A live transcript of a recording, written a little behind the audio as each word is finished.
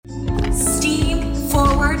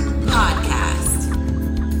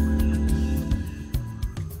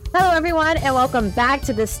Hello, everyone, and welcome back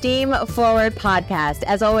to the Steam Forward podcast.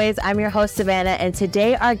 As always, I'm your host, Savannah, and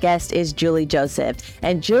today our guest is Julie Joseph.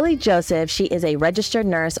 And Julie Joseph, she is a registered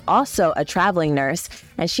nurse, also a traveling nurse,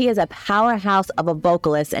 and she is a powerhouse of a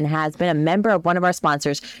vocalist and has been a member of one of our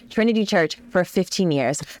sponsors, Trinity Church, for 15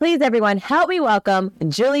 years. Please, everyone, help me welcome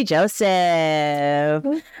Julie Joseph.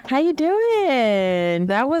 How you doing?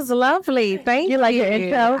 That was lovely. Thank you. You like your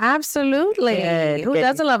intro? Absolutely. Who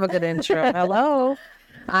doesn't love a good intro? Hello.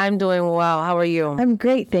 I'm doing well. How are you? I'm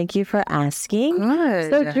great. Thank you for asking.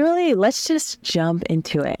 Good. So, Julie, let's just jump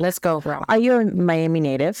into it. Let's go, bro. Are you a Miami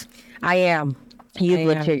native? I am. You've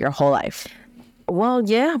lived here your whole life. Well,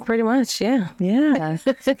 yeah, pretty much. Yeah. Yeah.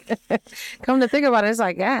 Come to think about it, it's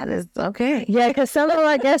like, yeah, it's okay. Yeah, because some of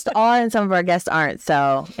our guests are and some of our guests aren't.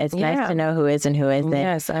 So it's nice to know who is and who isn't.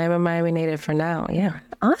 Yes, I am a Miami native for now. Yeah.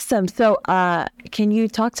 Awesome. So can you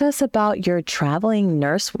talk to us about your traveling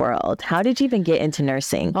nurse world? How did you even get into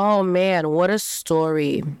nursing? Oh, man, what a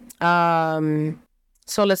story. So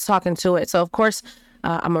let's talk into it. So, of course,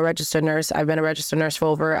 I'm a registered nurse. I've been a registered nurse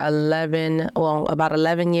for about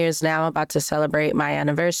 11 years now. I'm about to celebrate my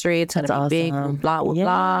anniversary. It's going to be big, blah,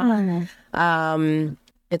 blah, blah.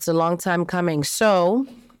 It's a long time coming. So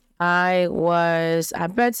I was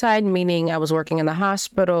at bedside, meaning I was working in the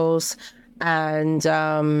hospitals. And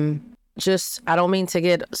I don't mean to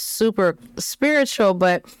get super spiritual,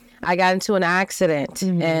 but I got into an accident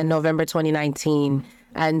in November 2019.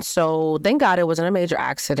 And so thank God it wasn't a major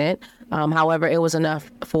accident. However, it was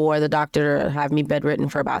enough for the doctor to have me bedridden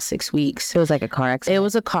for about 6 weeks. It was like a car accident? It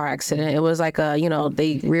was a car accident. It was like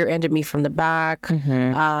they rear-ended me from the back,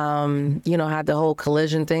 had the whole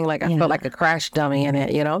collision thing. Like I felt like a crash dummy in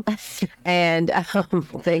it, and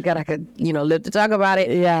thank God I could, live to talk about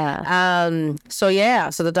it. Yeah. So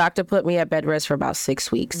the doctor put me at bed rest for about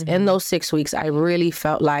 6 weeks. In those 6 weeks, I really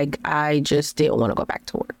felt like I just didn't want to go back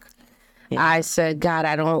to work. Yeah. I said, God,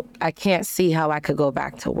 I can't see how I could go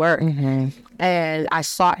back to work. And I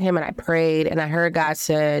sought him and I prayed and I heard God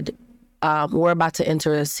said, we're about to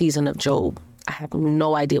enter a season of Job. I have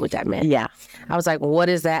no idea what that meant. Yeah. I was like, what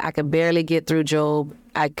is that? I could barely get through Job.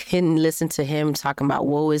 I couldn't listen to him talking about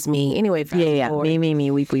woe is me. Anyway, fast forward.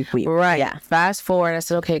 Me, weep. Right. Yeah. Fast forward. I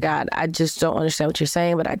said, okay, God, I just don't understand what you're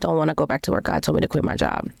saying, but I don't want to go back to work. God told me to quit my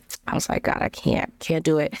job. I was like, God, I can't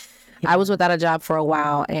do it. I was without a job for a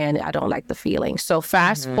while, and I don't like the feeling. So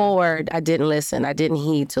fast forward, I didn't listen. I didn't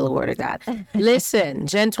heed to the word of God. Listen,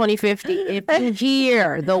 Gen 2050, if you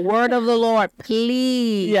hear the word of the Lord,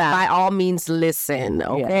 please, by all means, listen,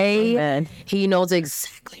 okay? Yeah. He knows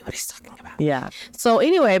exactly what he's talking about. Yeah. So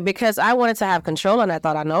anyway, because I wanted to have control, and I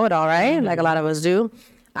thought I know it all, right? Like a lot of us do,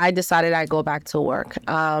 I decided I'd go back to work.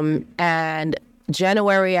 And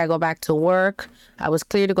January, I go back to work. I was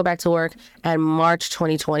cleared to go back to work. And March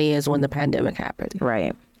 2020 is when the pandemic happened.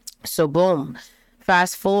 Right. So boom.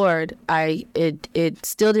 Fast forward, it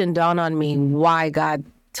still didn't dawn on me why God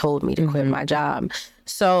told me to quit my job.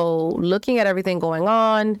 So looking at everything going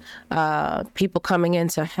on, people coming in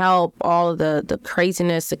to help, all of the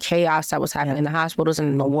craziness, the chaos that was happening in the hospitals and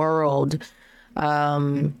in the world,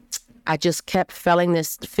 I just kept feeling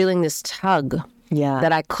this tug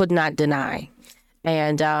that I could not deny.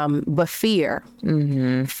 And but fear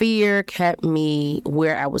kept me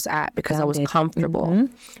where I was at because I was comfortable.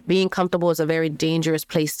 Being comfortable is a very dangerous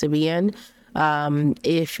place to be in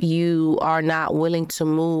if you are not willing to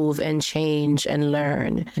move and change and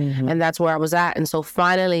learn. And that's where I was at. And so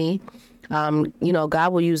finally,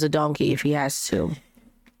 God will use a donkey if he has to.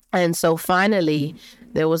 And so finally,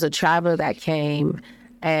 there was a traveler that came.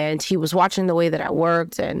 And he was watching the way that I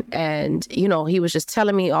worked and he was just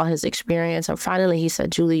telling me all his experience. And finally he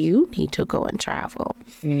said, Julie, you need to go and travel.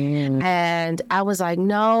 And I was like,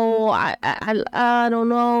 no, I don't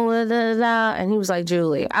know. And he was like,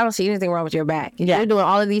 Julie, I don't see anything wrong with your back. You're doing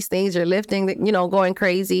all of these things. You're lifting, going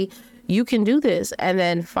crazy. You can do this. And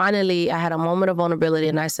then finally I had a moment of vulnerability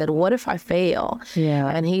and I said, what if I fail? Yeah.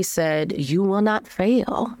 And he said, you will not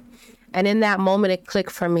fail. And in that moment, it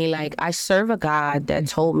clicked for me, like, I serve a God that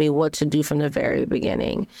told me what to do from the very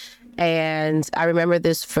beginning. And I remember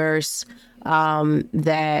this verse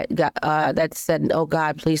that said, oh,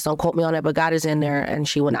 God, please don't quote me on it, but God is in there and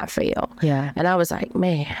she will not fail. Yeah. And I was like,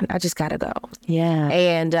 man, I just got to go. Yeah.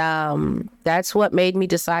 And that's what made me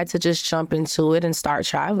decide to just jump into it and start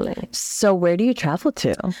traveling. So where do you travel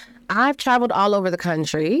to? I've traveled all over the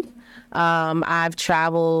country. I've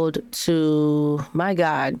traveled to,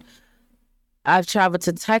 I've traveled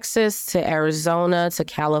to Texas, to Arizona, to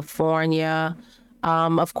California,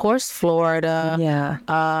 of course, Florida,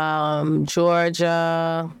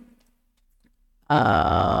 Georgia.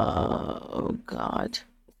 Oh, God.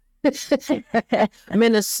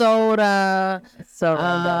 Minnesota. So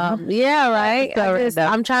random. Yeah, right. So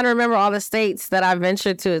random. I'm trying to remember all the states that I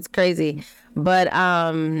ventured to. It's crazy. But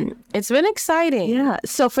it's been exciting. Yeah.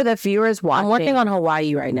 So for the viewers watching, I'm working on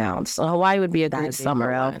Hawaii right now. So Hawaii would be a great summer.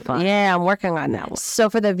 real fun. Yeah, I'm working on that one. So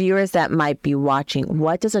for the viewers that might be watching,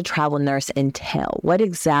 what does a travel nurse entail? What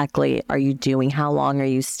exactly are you doing? How long are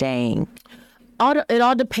you staying? It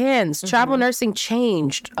all depends. Travel nursing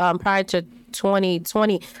changed prior to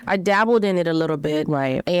 2020. I dabbled in it a little bit.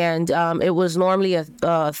 Right. And it was normally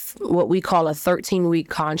what we call a 13-week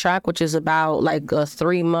contract, which is about like a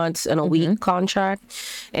 3 months and a week contract.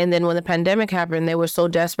 And then when the pandemic happened, they were so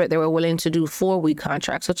desperate, they were willing to do 4-week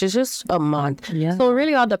contracts, which is just a month. Yeah. So it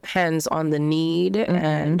really all depends on the need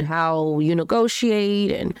and how you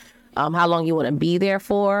negotiate and how long you want to be there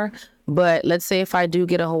for. But let's say if I do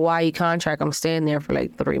get a Hawaii contract, I'm staying there for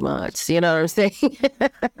like 3 months. You know what I'm saying?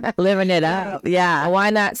 Living it up. Yeah. Why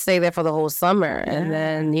not stay there for the whole summer? And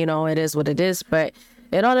then, it is what it is. But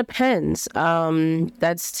it all depends.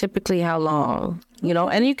 That's typically how long,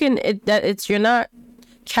 and you can, you're not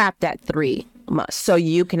capped at 3 months. So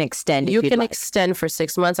you can extend. You can extend for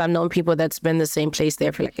 6 months. I've known people that's been the same place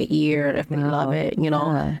there for like a year if they love it,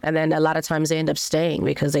 and then a lot of times they end up staying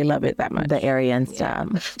because they love it that much. The area and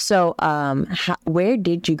stuff. So where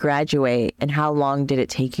did you graduate and how long did it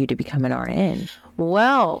take you to become an RN?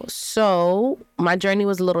 Well, so my journey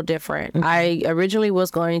was a little different. I originally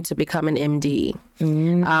was going to become an MD,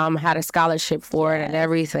 had a scholarship for it and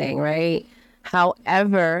everything, right?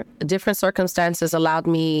 However, different circumstances allowed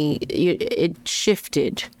me, it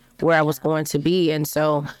shifted where I was going to be. And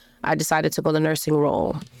so I decided to go the nursing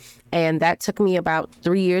role. And that took me about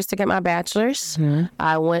 3 years to get my bachelor's.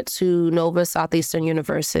 I went to Nova Southeastern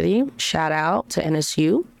University. Shout out to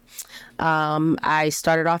NSU. I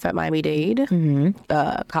started off at Miami-Dade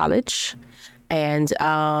College. And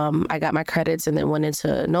I got my credits and then went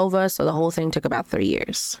into Nova. So the whole thing took about 3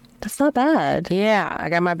 years. That's not bad. Yeah, I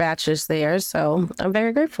got my bachelor's there. So I'm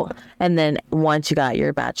very grateful. And then once you got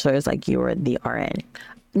your bachelor's, like you were the RN.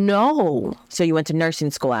 No. So you went to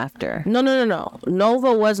nursing school after? No.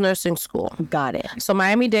 Nova was nursing school. Got it. So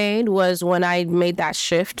Miami-Dade was when I made that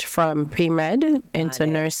shift from pre-med into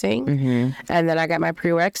nursing. And then I got my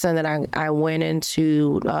prereqs and then I went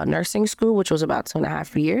into nursing school, which was about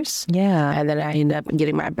 2.5 years. Yeah. And then I ended up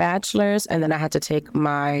getting my bachelor's and then I had to take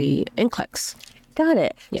my NCLEX. Got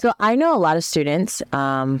it. Yeah. So I know a lot of students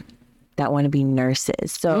that want to be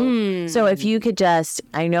nurses. So if you could just,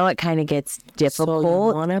 I know it kind of gets difficult. So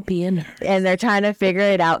you want to be a nurse. And they're trying to figure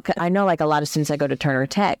it out. I know like a lot of students that go to Turner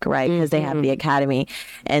Tech, right? Because they have the academy.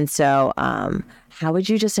 And so how would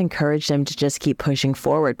you just encourage them to just keep pushing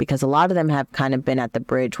forward? Because a lot of them have kind of been at the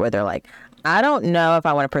bridge where they're like, I don't know if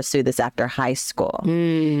I want to pursue this after high school.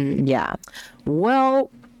 Yeah.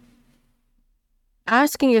 Well,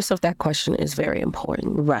 asking yourself that question is very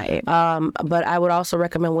important. Right. But I would also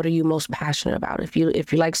recommend, what are you most passionate about? If you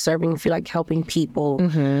like serving, if you like helping people,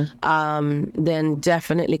 then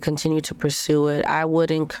definitely continue to pursue it. I would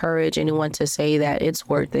encourage anyone to say that it's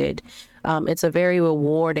worth it. It's a very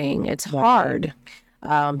rewarding. It's hard.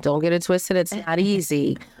 Don't get it twisted. It's not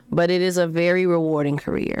easy, but it is a very rewarding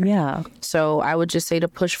career. Yeah. So I would just say to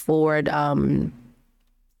push forward.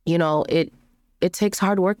 It takes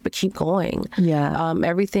hard work, but keep going. Yeah.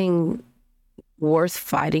 Everything worth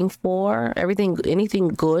fighting for, anything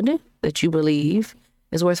good that you believe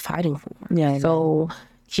is worth fighting for. Yeah. So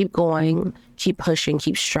keep going, keep pushing,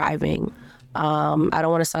 keep striving. I don't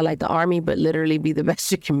want to sound like the army, but literally be the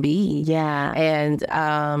best you can be. Yeah. And,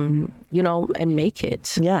 and make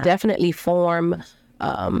it. Yeah. Definitely form,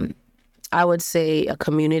 I would say, a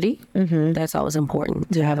community. That's always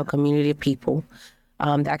important, to have a community of people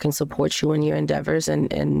that can support you in your endeavors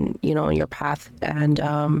and your path, and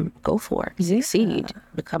go for it. Succeed.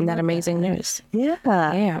 Become that amazing nurse. Yeah.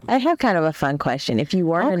 Yeah. I have kind of a fun question. If you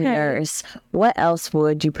weren't a nurse, what else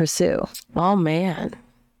would you pursue? Oh, man.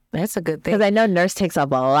 That's a good thing. Because I know nurse takes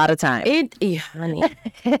up a lot of time. Honey.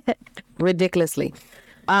 Ridiculously.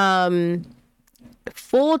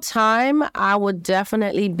 Full time, I would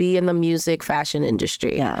definitely be in the music fashion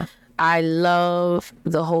industry. Yeah. I love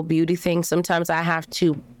the whole beauty thing. Sometimes I have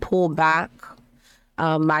to pull back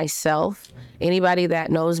myself. Anybody that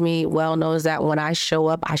knows me well knows that when I show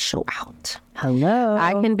up, I show out. Hello.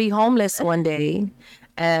 I can be homeless one day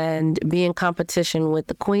and be in competition with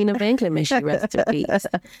the Queen of England, may she rest in peace.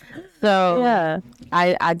 So yeah.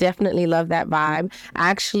 I definitely love that vibe.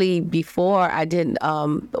 Actually, before I didn't,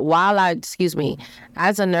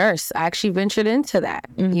 as a nurse, I actually ventured into that.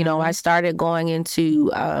 I started going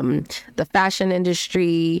into the fashion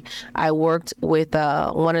industry. I worked with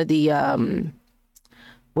one of the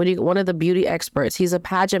one of the beauty experts. He's a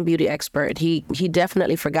pageant beauty expert. He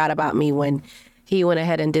definitely forgot about me when he went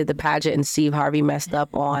ahead and did the pageant and Steve Harvey messed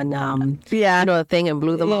up on, the thing and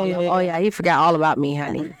blew them all up. Oh, yeah, he forgot all about me,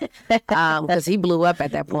 honey, because he blew up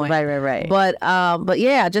at that point. Right. But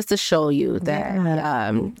yeah, just to show you that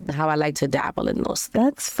how I like to dabble in those things.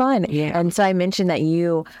 That's fun. Yeah. And so I mentioned that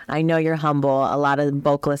I know you're humble. A lot of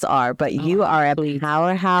vocalists are, but you are a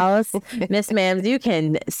powerhouse. Miss Mams, you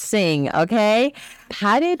can sing, okay?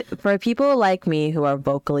 For people like me who are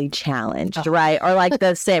vocally challenged, right? Or like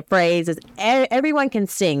the phrase is, everyone can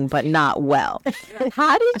sing, but not well.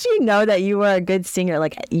 How did you know that you were a good singer?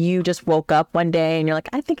 Like you just woke up one day and you're like,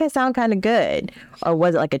 I think I sound kind of good. Or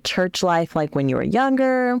was it like a church life, like when you were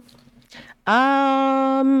younger?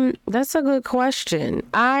 That's a good question.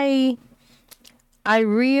 I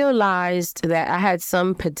realized that I had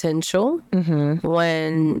some potential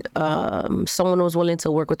when someone was willing to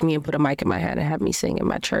work with me and put a mic in my hand and have me sing in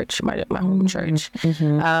my church, my home church.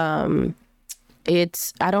 I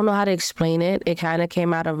don't know how to explain it. It kind of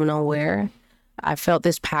came out of nowhere. I felt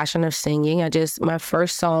this passion of singing. My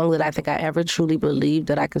first song that I think I ever truly believed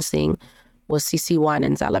that I could sing was CeCe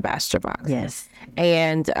Winans' Alabaster Box. Yes.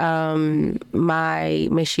 And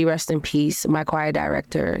may she rest in peace, my choir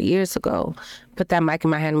director years ago put that mic in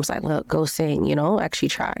my hand and was like, look, go sing, actually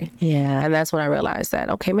try. Yeah. And that's when I realized that,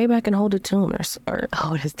 okay, maybe I can hold a tune or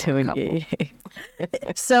hold a tune.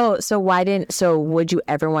 So would you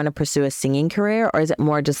ever want to pursue a singing career, or is it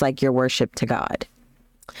more just like your worship to God?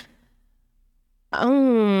 I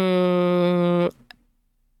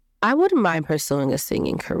wouldn't mind pursuing a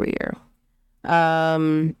singing career.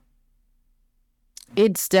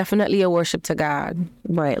 It's definitely a worship to God.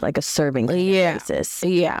 Right, like a serving basis.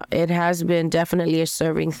 Yeah, it has been definitely a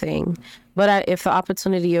serving thing. But if the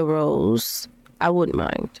opportunity arose, I wouldn't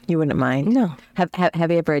mind. You wouldn't mind? No. Have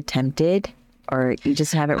you ever attempted, or you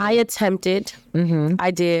just haven't? I attempted.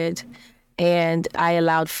 I did. And I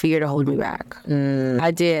allowed fear to hold me back.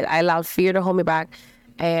 I did. I allowed fear to hold me back.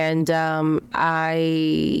 And I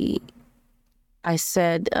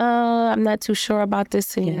said, I'm not too sure about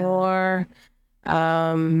this anymore.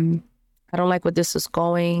 I don't like where this is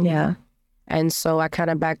going. Yeah. And so I kind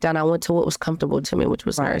of backed down. I went to what was comfortable to me, which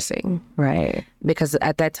was nursing. Right. Because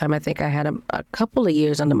at that time, I think I had a couple of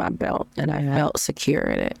years under my belt and I felt secure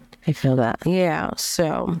in it. I feel that. Yeah.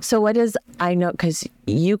 So I know, because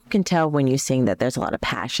you can tell when you sing that there's a lot of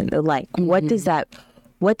passion. Like, what does it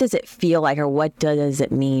feel like, or what does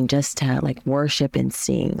it mean just to like worship and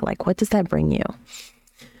sing? Like, what does that bring you?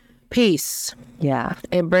 Peace. Yeah.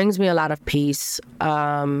 It brings me a lot of peace.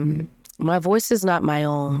 My voice is not my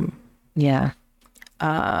own. Yeah.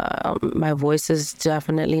 My voice is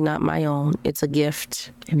definitely not my own. It's a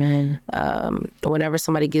gift. Amen. Whenever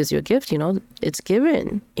somebody gives you a gift, it's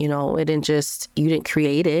given. It didn't you didn't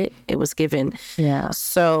create it. It was given. Yeah.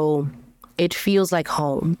 So it feels like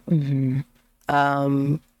home.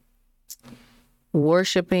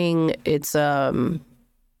 Worshiping, it's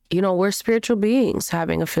we're spiritual beings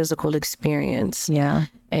having a physical experience. Yeah.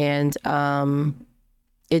 And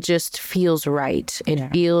it just feels right. It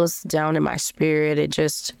feels down in my spirit. It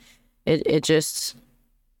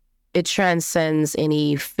transcends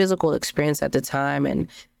any physical experience at the time, and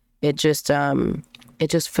it just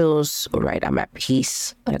feels right. I'm at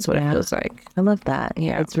peace. That's what it feels like. I love that.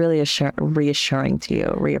 Yeah. It's really reassuring to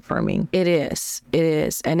you, reaffirming. It is.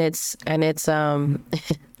 And it's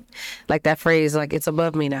like that phrase, like it's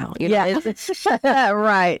above me now.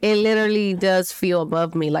 Right. It literally does feel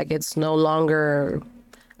above me. Like it's no longer,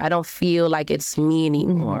 I don't feel like it's me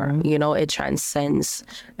anymore. It transcends,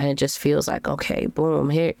 and it just feels like, okay, boom,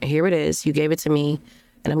 here it is. You gave it to me,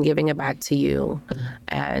 and I'm giving it back to you.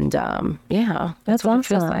 And that's what awesome. It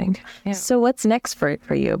feels like. Yeah. So what's next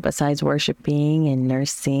for you besides worshiping and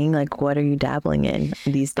nursing? Like, what are you dabbling in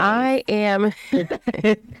these days? I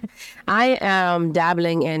am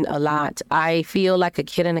dabbling in a lot. I feel like a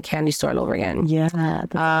kid in a candy store all over again. Yeah.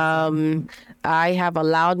 I have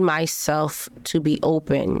allowed myself to be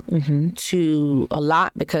open to a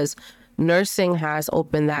lot, because nursing has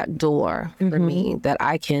opened that door for me, that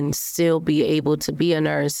I can still be able to be a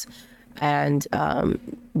nurse and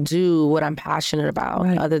do what I'm passionate about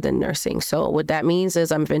other than nursing. So what that means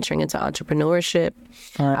is I'm venturing into entrepreneurship.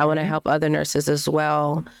 I want to help other nurses as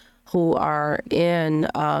well who are in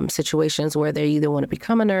situations where they either want to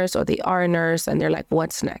become a nurse or they are a nurse, and they're like,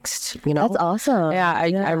 what's next? That's awesome. Yeah,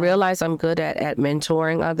 I realize I'm good at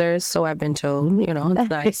mentoring others, so I've been told, it's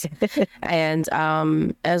nice. And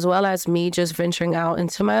as well as me just venturing out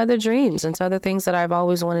into my other dreams, into other things that I've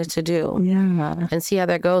always wanted to do. Yeah. And see how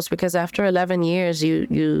that goes, because after 11 years,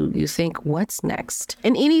 you think, what's next?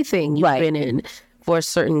 In anything you've been in. for a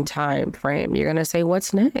certain time frame. You're going to say,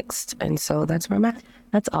 what's next? And so that's where I'm at.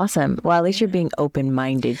 That's awesome. Well, at least you're being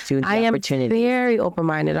open-minded to the opportunity. I am very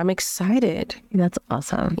open-minded. I'm excited. That's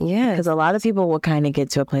awesome. Yeah. Because a lot of people will kind of get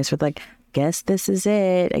to a place where like, guess this is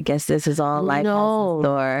it. I guess this is all life has in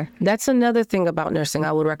store. That's another thing about nursing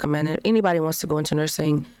I would recommend. If anybody wants to go into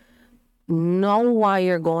nursing, know why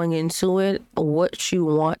you're going into it, what you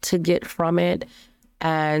want to get from it,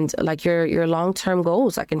 and like your long-term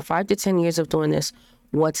goals. Like in 5 to 10 years of doing this,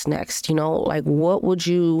 what's next? You know, like what would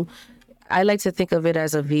you... I like to think of it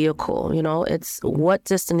as a vehicle, you know, it's what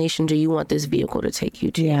destination do you want this vehicle to take you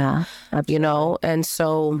to? Yeah. Absolutely. You know, and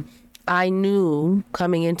so I knew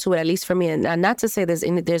coming into it, at least for me, and not to say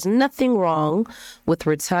there's nothing wrong with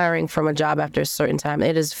retiring from a job after a certain time.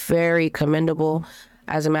 It is very commendable.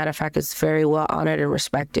 As a matter of fact, it's very well honored and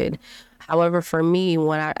respected. However, for me,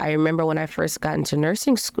 when I remember when I first got into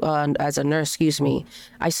nursing as a nurse,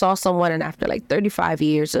 I saw someone, and after like 35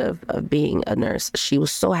 years of being a nurse, she was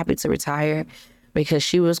so happy to retire because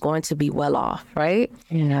she was going to be well off, right?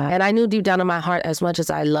 Yeah. And I knew deep down in my heart, as much as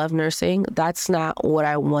I love nursing, that's not what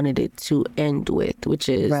I wanted it to end with, which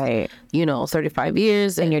is, right, 35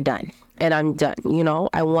 years. And you're done. And I'm done.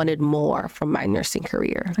 I wanted more from my nursing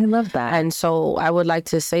career. I love that. And so I would like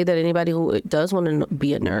to say that anybody who does want to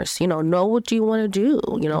be a nurse, know what you want to do.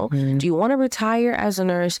 Do you want to retire as a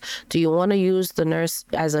nurse? Do you want to use the nurse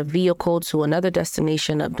as a vehicle to another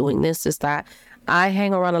destination of doing this, that? I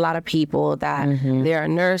hang around a lot of people that they're a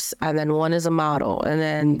nurse and then one is a model and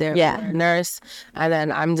then they're a nurse and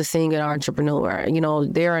then I'm just seeing an entrepreneur.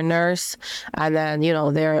 They're a nurse and then,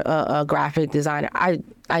 they're a graphic designer.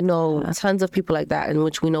 I know tons of people like that in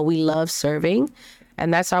which we know we love serving.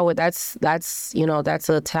 And that's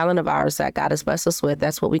a talent of ours that God has blessed us with.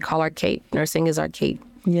 That's what we call our cape. Nursing is our cape.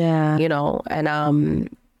 Yeah. And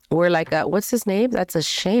we're like, what's his name? That's a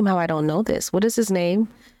shame how I don't know this. What is his name?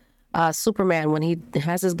 Superman, when he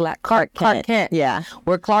has his black Clark Kent. Yeah.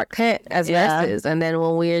 We're Clark Kent as nurses. And then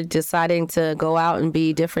when we're deciding to go out and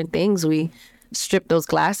be different things, we strip those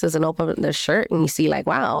glasses and open the shirt and you see like,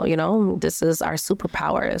 wow, this is our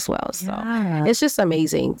superpower as well. So it's just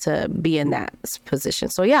amazing to be in that position.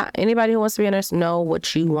 So yeah, anybody who wants to be a nurse, know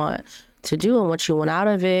what you want to do and what you want out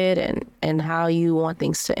of it and how you want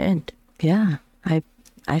things to end. Yeah.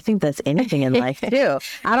 I think that's anything in life too.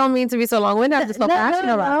 I don't mean to be so long-winded. I'm just so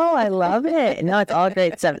passionate about it. No, I love it. No, it's all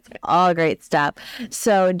great stuff. It's all great stuff.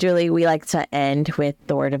 So, Julie, we like to end with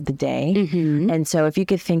the word of the day. And so if you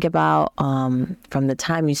could think about from the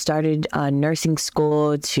time you started nursing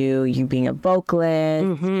school to you being a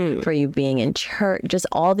vocalist, for you being in church, just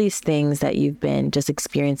all these things that you've been just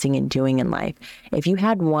experiencing and doing in life. If you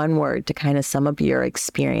had one word to kind of sum up your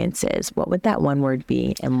experiences, what would that one word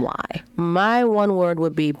be and why? My one word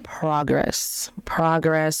would be progress.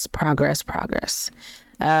 Progress.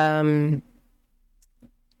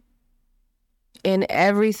 In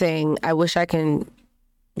everything, I wish I can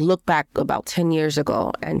look back about 10 years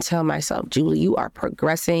ago and tell myself, Julie, you are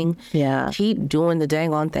progressing. Yeah. Keep doing the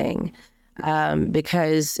dang on thing.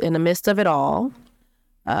 Because in the midst of it all,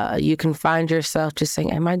 you can find yourself just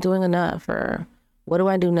saying, am I doing enough? Or what do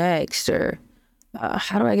I do next? Or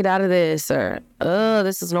how do I get out of this? Or, oh,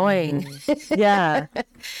 this is annoying. Yeah.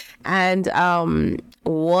 And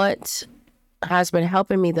what has been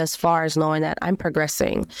helping me thus far is knowing that I'm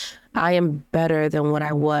progressing. I am better than what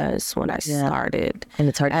I was when I started. And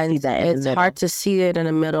it's hard to see that. It's hard to see it in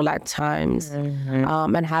the middle at times.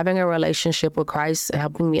 And having a relationship with Christ,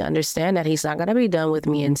 helping me understand that he's not going to be done with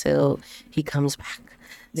me until he comes back.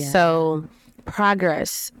 Yeah. So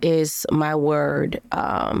progress is my word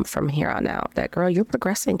from here on out. That, girl, you're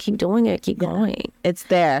progressing. Keep doing it. Keep going. It's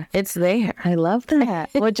there. It's there. I love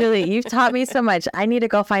that. Well, Julie, you've taught me so much. I need to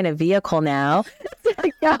go find a vehicle now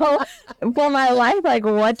to go for my life. Like,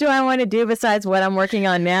 what do I want to do besides what I'm working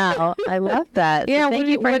on now? I love that. Yeah. So thank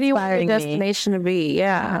you for what do you want inspiring your destination to be?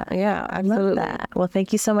 Yeah. Absolutely. I love that. Well,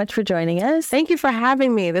 thank you so much for joining us. Thank you for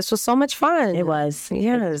having me. This was so much fun. It was.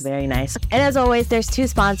 Yes. It was very nice. And as always, there's two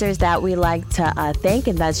sponsors that we like to thank,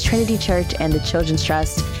 and that's Trinity Church and the Children's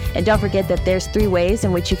Trust. And don't forget that there's 3 ways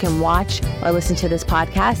in which you can watch or listen to this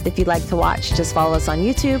podcast. If you'd like to watch, just follow us on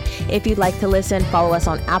YouTube. If you'd like to listen, follow us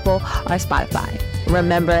on Apple or Spotify.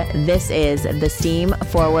 Remember, this is the Steam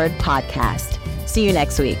Forward Podcast. See you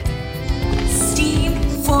next week. Steam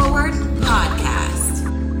Forward Podcast.